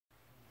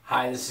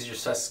Hi, this is your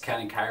Sussex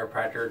County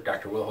chiropractor,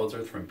 Dr. Will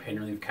Holdsworth from Pain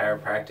Relief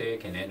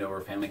Chiropractic and Andover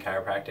Family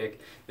Chiropractic.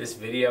 This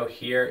video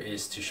here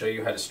is to show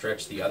you how to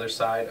stretch the other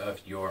side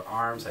of your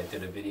arms. I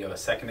did a video a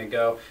second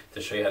ago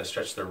to show you how to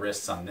stretch the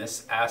wrists on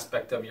this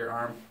aspect of your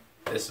arm.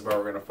 This is where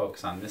we're going to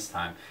focus on this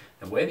time.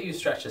 The way that you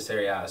stretch this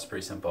area out is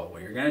pretty simple.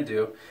 What you're going to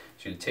do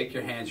is you're going to take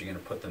your hands, you're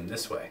going to put them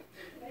this way.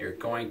 You're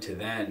going to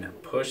then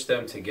push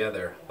them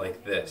together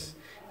like this.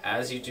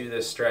 As you do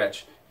this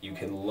stretch, you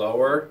can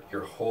lower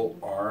your whole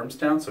arms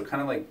down, so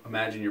kind of like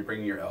imagine you're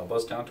bringing your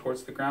elbows down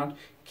towards the ground,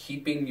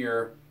 keeping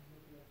your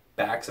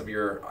backs of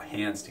your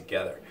hands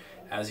together.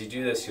 As you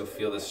do this, you'll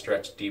feel this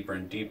stretch deeper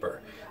and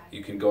deeper.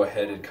 You can go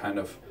ahead and kind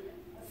of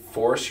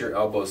force your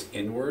elbows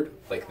inward,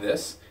 like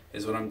this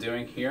is what I'm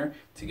doing here,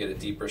 to get a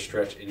deeper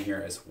stretch in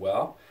here as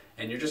well.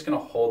 And you're just going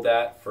to hold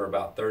that for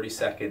about 30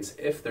 seconds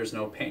if there's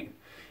no pain.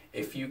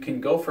 If you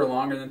can go for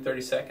longer than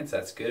 30 seconds,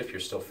 that's good if you're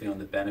still feeling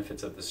the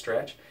benefits of the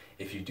stretch.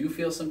 If you do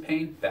feel some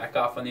pain, back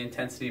off on the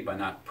intensity by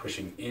not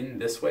pushing in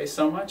this way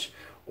so much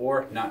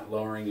or not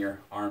lowering your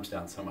arms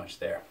down so much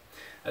there.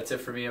 That's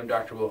it for me. I'm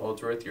Dr. Will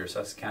Holdsworth, your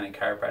Sussex County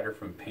chiropractor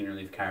from Pain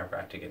Relief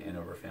Chiropractic at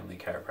Andover Family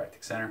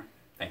Chiropractic Center.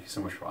 Thank you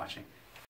so much for watching.